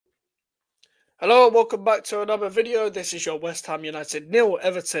Hello, welcome back to another video. This is your West Ham United nil,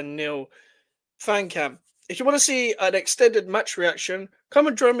 Everton nil, Fancam. If you want to see an extended match reaction, come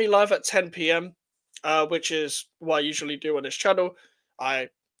and join me live at 10 p.m., which is what I usually do on this channel. I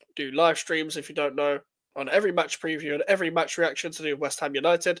do live streams, if you don't know, on every match preview and every match reaction to do with West Ham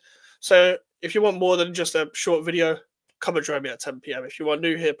United. So if you want more than just a short video, come and join me at 10 p.m. If you are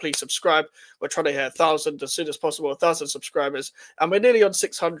new here, please subscribe. We're trying to hit 1,000 as soon as possible, 1,000 subscribers, and we're nearly on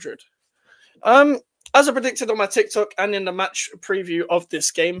 600. Um, as I predicted on my TikTok and in the match preview of this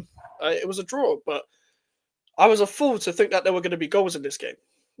game, it was a draw, but I was a fool to think that there were going to be goals in this game.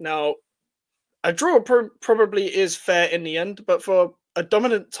 Now, a draw probably is fair in the end, but for a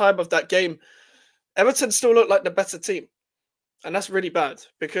dominant time of that game, Everton still looked like the better team, and that's really bad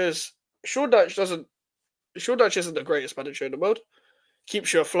because Shoreditch isn't the greatest manager in the world.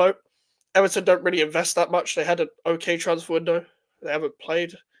 Keeps you afloat. Everton don't really invest that much. They had an okay transfer window. They haven't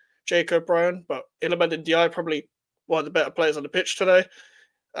played Jake O'Brien, but Iliman and Di probably one of the better players on the pitch today.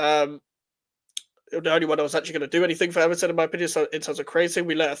 The only one that was actually going to do anything for Everton, in my opinion, so in terms of creating.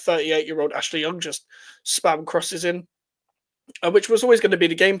 We let a 38-year-old Ashley Young just spam crosses in, which was always going to be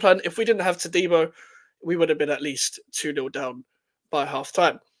the game plan. If we didn't have Todibo, we would have been at least 2-0 down by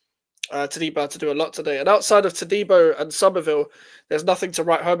half-time. Todibo had to do a lot today. And outside of Todibo and Somerville, there's nothing to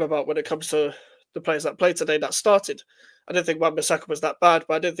write home about when it comes to the players that played today that started. I didn't think Wan-Bissaka was that bad,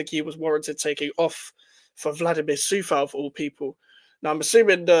 but I didn't think he was warranted taking off for Vladimir Sufal, of all people. Now, I'm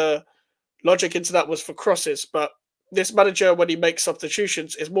assuming the logic into that was for crosses, but this manager, when he makes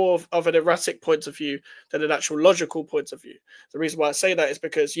substitutions, is more of an erratic point of view than an actual logical point of view. The reason why I say that is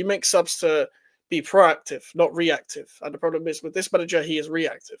because you make subs to be proactive, not reactive. And the problem is with this manager, he is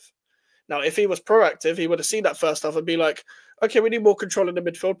reactive. Now, if he was proactive, he would have seen that first half and be like, okay, we need more control in the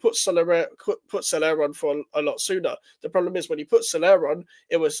midfield. Put Soler on for a lot sooner. The problem is when he put Soler on,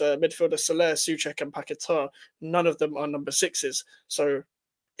 it was midfielder Soler, Souček, and Paquetá. None of them are number sixes. So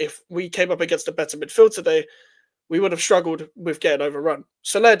if we came up against a better midfield today, we would have struggled with getting overrun.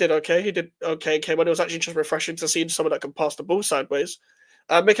 Soler did okay. He did okay. Came on. It was actually just refreshing to see someone that can pass the ball sideways.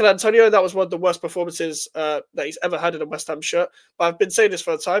 Mikel Antonio, that was one of the worst performances that he's ever had in a West Ham shirt. But I've been saying this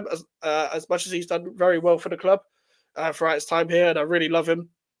for a time, as much as he's done very well for the club throughout his time here, and I really love him.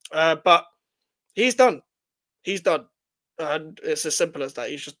 But he's done. He's done. And it's as simple as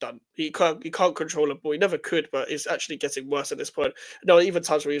that. He's just done. He can't control a ball. He never could, but it's actually getting worse at this point. No, even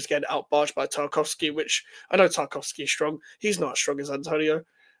times where he was getting outbarged by Tarkowski, which I know Tarkowski is strong. He's not as strong as Antonio.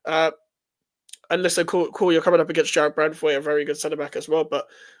 And listen, cool, you're coming up against Jared Brandfoy, a very good centre-back as well, but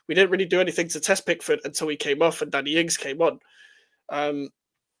we didn't really do anything to test Pickford until he came off and Danny Ings came on.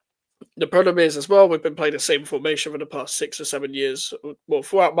 The problem is, as well, we've been playing the same formation for the past 6 or 7 years. Well,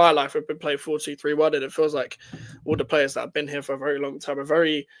 throughout my life, we've been playing 4-2-3-1, and it feels like all the players that have been here for a very long time are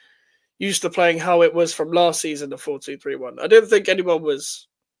very used to playing how it was from last season, the 4-2-3-1. I didn't think anyone was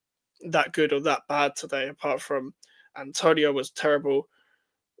that good or that bad today, apart from Antonio was terrible.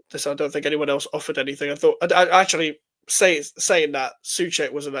 I don't think anyone else offered anything. I actually saying that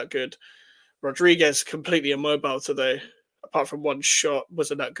Souček wasn't that good. Rodriguez completely immobile today, apart from one shot,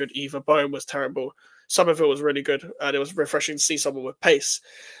 wasn't that good either. Bowen was terrible. Somerville was really good, and it was refreshing to see someone with pace.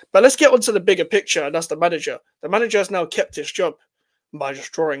 But let's get onto the bigger picture, and that's the manager. The manager has now kept his job by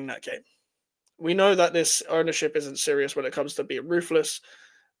just drawing that game. We know that this ownership isn't serious when it comes to being ruthless,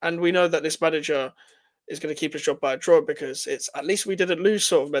 and we know that this manager is going to keep his job by a draw because it's at least we didn't lose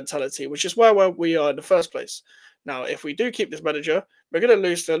sort of mentality, which is where we are in the first place. Now, if we do keep this manager, we're going to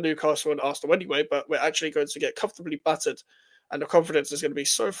lose to Newcastle and Arsenal anyway, but we're actually going to get comfortably battered, and the confidence is going to be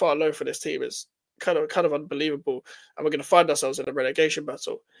so far low for this team. It's kind of unbelievable, and we're going to find ourselves in a relegation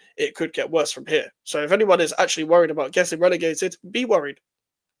battle. It could get worse from here. So if anyone is actually worried about getting relegated, be worried.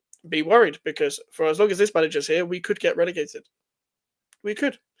 Be worried, because for as long as this manager's here, we could get relegated. We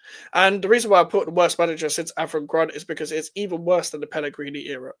could. And the reason why I put the worst manager since Avram Grant is because it's even worse than the Pellegrini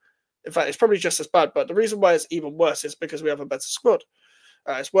era. In fact, it's probably just as bad, but the reason why it's even worse is because we have a better squad.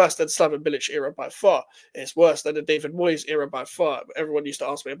 It's worse than Slaven Bilic era by far. It's worse than the David Moyes era by far. Everyone used to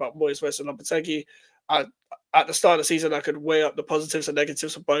ask me about Moyes versus Lopetegui. At the start of the season, I could weigh up the positives and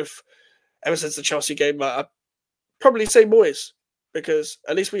negatives of both. Ever since the Chelsea game, I'd probably say Moyes, because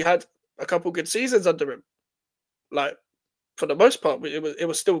at least we had a couple good seasons under him. Like, for the most part, it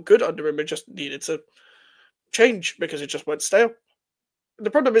was still good under him. It just needed to change because it just went stale. The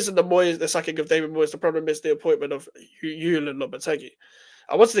problem isn't the sacking of David Moyes. The problem is the appointment of Yul and Lopetegui.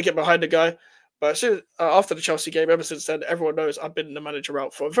 I wanted to get behind the guy, but as soon after the Chelsea game, ever since then, everyone knows I've been the manager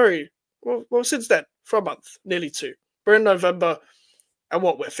out for a very well since then, for a month, nearly 2. We're in November, and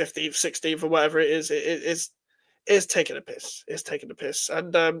we're 15th, 16th, or whatever it is. It's taking a piss. It's taking a piss,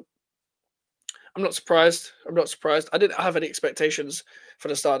 and I'm not surprised. I'm not surprised. I didn't have any expectations for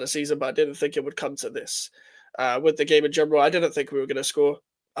the start of the season, but I didn't think it would come to this. With the game in general, I didn't think we were going to score.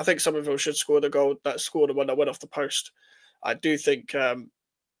 I think Somerville should score the goal that scored the one that went off the post. I do think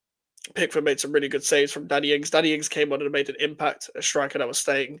Pickford made some really good saves from Danny Ings. Danny Ings came on and made an impact, a striker that was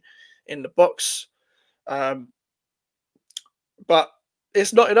staying in the box. But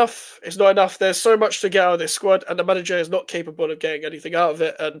it's not enough. It's not enough. There's so much to get out of this squad, and the manager is not capable of getting anything out of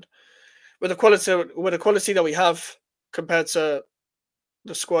it. And with the quality that we have compared to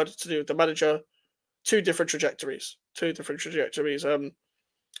the squad to do with the manager, two different trajectories. Two different trajectories. And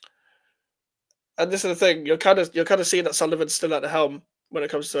this is the thing, you're kind of seeing that Sullivan's still at the helm when it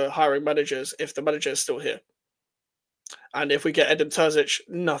comes to hiring managers if the manager is still here. And if we get Edin Terzic,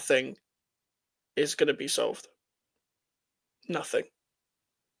 nothing is going to be solved. Nothing.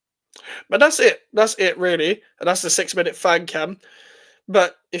 But that's it. That's it, really. And that's the 6-minute fan cam.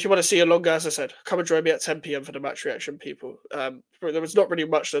 But if you want to see a longer, as I said, come and join me at 10 p.m. for the match reaction, people. There was not really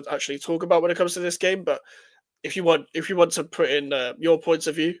much to actually talk about when it comes to this game, but if you want to put in your points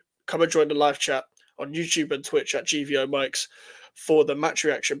of view, come and join the live chat on YouTube and Twitch at GVO Mikes for the match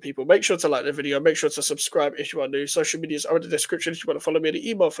reaction, people. Make sure to like the video. Make sure to subscribe if you are new. Social medias are in the description if you want to follow me. The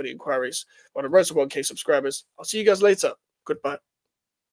email for the inquiries on the road to 1K subscribers. I'll see you guys later. Goodbye.